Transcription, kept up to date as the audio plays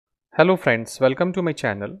Hello friends, welcome to my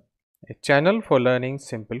channel, a channel for learning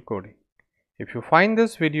simple coding. If you find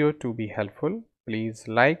this video to be helpful, please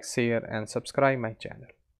like, share and subscribe my channel.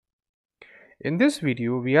 In this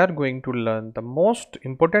video, we are going to learn the most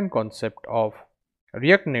important concept of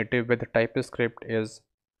React Native with TypeScript is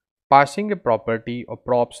passing a property or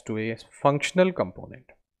props to a functional component.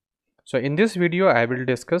 So in this video, I will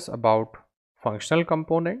discuss about functional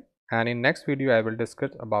component, and in next video, I will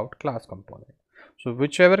discuss about class component. So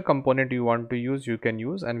whichever component you want to use, you can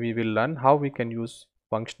use, and we will learn how we can use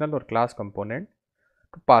functional or class component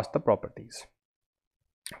to pass the properties.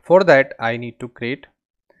 For that, I need to create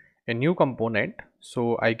a new component.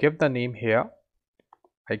 So I give the name here.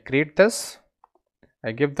 I create this.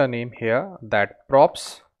 I give the name here that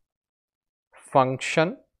props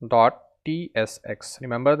function dot tsx.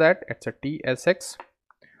 Remember that it's a tsx.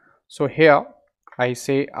 So here I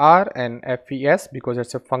say r and fes because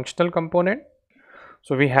it's a functional component.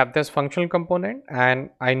 So we have this functional component, and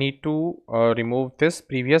I need to remove this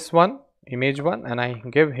previous one, image one, and I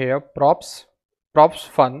give here props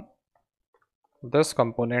fun. This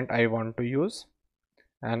component I want to use,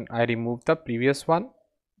 and I remove the previous one.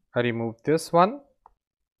 I remove this one,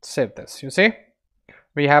 save this. You see,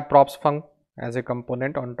 we have props fun as a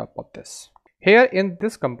component on top of this. Here in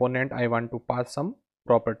this component, I want to pass some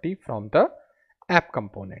property from the app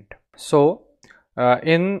component. So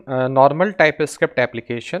in normal TypeScript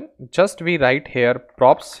application, just we write here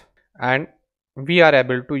props and we are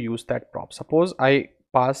able to use that prop. Suppose I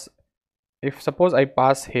pass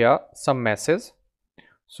here some message.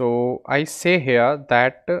 So I say here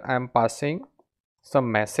that I am passing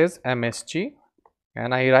some message msg,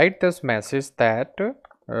 and I write this message that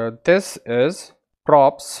this is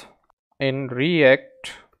props in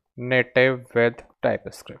React Native with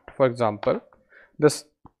TypeScript. For example, this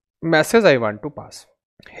message I want to pass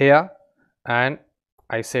here, and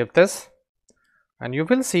I save this, and you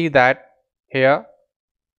will see that here,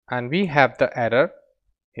 and we have the error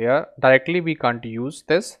here. Directly we can't use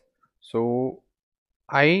this, so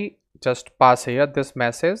I just pass here this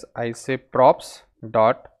message. I say props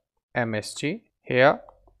dot msg here,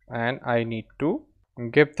 and I need to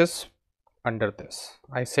give this under this.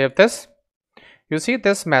 I save this. You see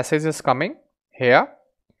this message is coming here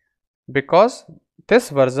because this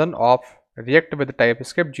version of React with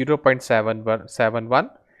TypeScript 0.71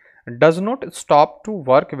 does not stop to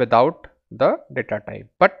work without the data type.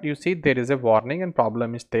 But you see there is a warning and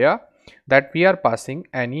problem is there that we are passing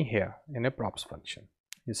any here in a props function.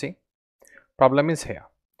 You see, problem is here.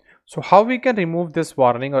 So how we can remove this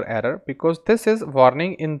warning or error, because this is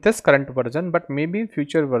warning in this current version, but maybe in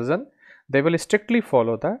future version they will strictly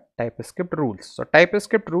follow the TypeScript rules. So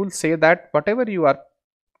TypeScript rules say that whatever you are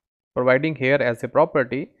providing here as a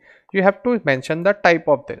property, you have to mention the type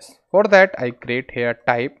of this. For that, I create here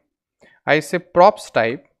type. I say props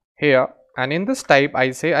type here, and in this type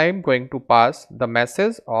I say I am going to pass the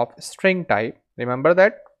message of string type. Remember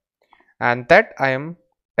that, and that I am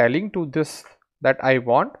telling to this that I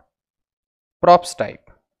want props type.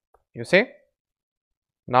 You see,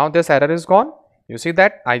 now this error is gone. You see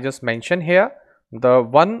that I just mentioned here the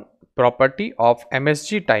one property of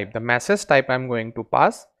msg type, the message type I am going to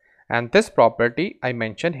pass, and this property I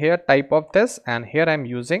mentioned here type of this, and here I am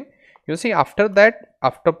using. You see, after that,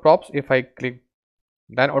 after props, if I click,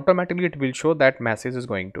 then automatically it will show that message is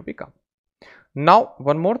going to become. Now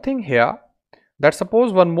one more thing here, that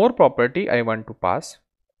suppose one more property I want to pass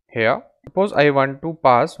here. Suppose I want to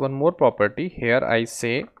pass one more property here. I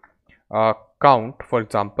say count. For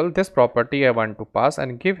example, this property I want to pass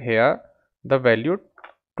and give here the value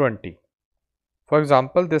 20. For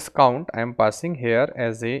example, this count I am passing here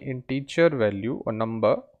as a integer value or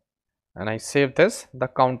number, and I save this, the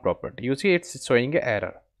count property. You see it's showing an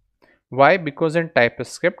error. Why? Because in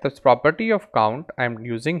TypeScript this property of count I am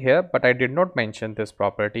using here, but I did not mention this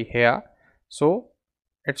property here, so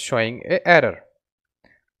it's showing an error.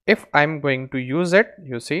 If I am going to use it,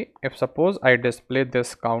 you see, if suppose I display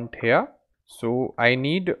this count here, so I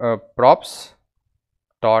need props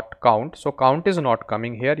dot count. So count is not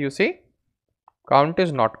coming here. You see, count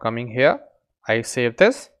is not coming here. I save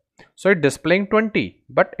this. So it's displaying 20,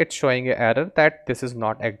 but it's showing an error that this is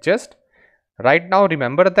not exist. Right now,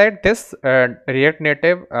 remember that this React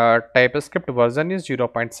Native TypeScript version is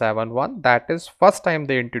 0.71. That is first time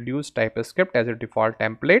they introduced TypeScript as a default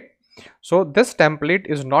template. So this template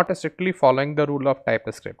is not strictly following the rule of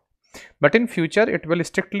TypeScript, but in future it will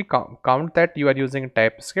strictly count that you are using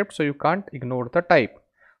TypeScript, so you can't ignore the type.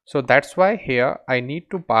 So that's why here I need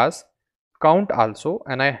to pass count also,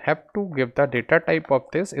 and I have to give the data type of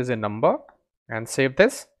this is a number, and save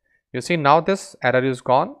this. You see, now this error is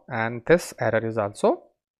gone and this error is also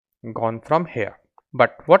gone from here.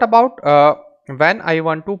 But what about when I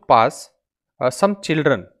want to pass some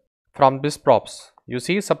children from this props? You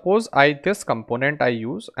see, suppose this component I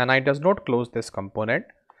use and I does not close this component,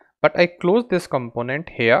 but I close this component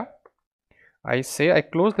here. I say I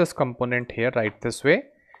close this component here right this way,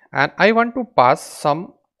 and I want to pass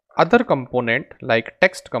some other component like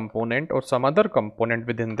text component or some other component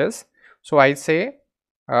within this. So I say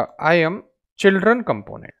I am children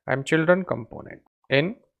component. I am children component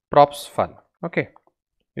in props fun. Okay.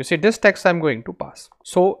 You see, this text I am going to pass.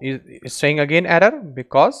 So is saying again error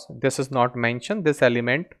because this is not mentioned. This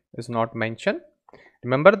element is not mentioned.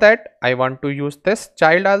 Remember that I want to use this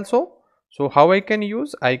child also. So how I can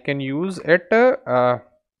use? I can use it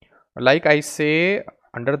like I say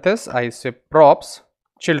under this I say props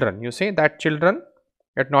children. You see that children,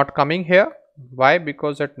 it not coming here. Why?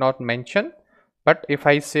 Because it not mentioned. But if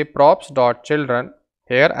I say props dot children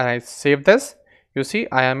here and I save this, you see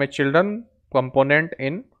I am a children component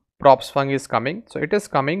in props func is coming. So it is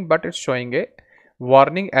coming, but it's showing a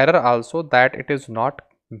warning error also that it is not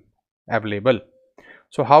available.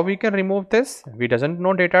 So how we can remove this? We doesn't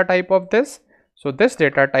know data type of this. So this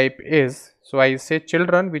data type is, so I say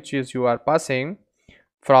children, which is you are passing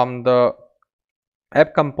from the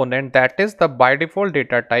app component, that is the by default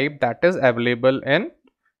data type that is available in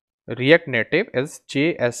React Native is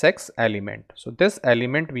JSX element. So this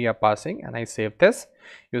element we are passing and I save this.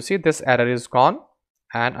 You see this error is gone,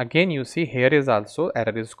 and again you see here is also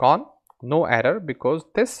error is gone. No error because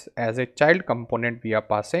this as a child component we are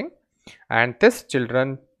passing, and this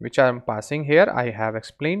children which I am passing here I have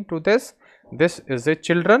explained to this. This is a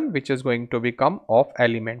children which is going to become of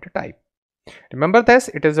element type. Remember this,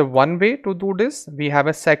 it is a one way to do this. We have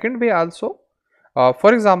a second way also.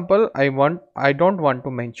 For example, I don't want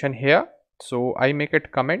to mention here, so I make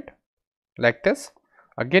it comment like this.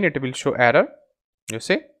 Again it will show error, you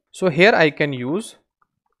see. So here I can use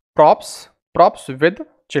props with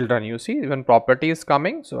children. You see when property is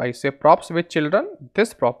coming, so I say props with children.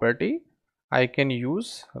 This property I can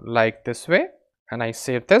use like this way and I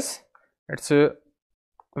save this. It's a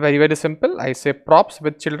very simple. I say props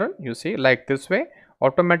with children, you see, like this way.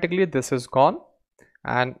 Automatically this is gone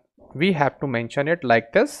and we have to mention it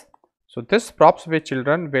like this. So this props with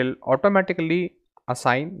children will automatically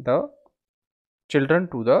assign the children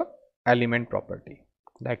to the element property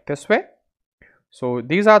like this way. So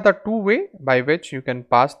these are the two ways by which you can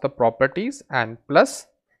pass the properties, and plus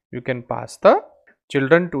you can pass the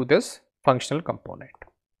children to this functional component.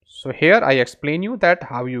 So here I explain you that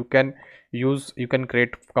how you can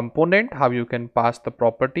create component, how you can pass the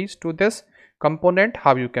properties to this component,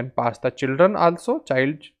 how you can pass the children also,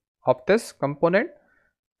 child of this component,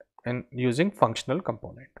 and using functional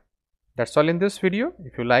component. That's all in this video.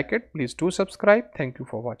 If you like it, please do subscribe. Thank you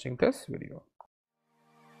for watching this video.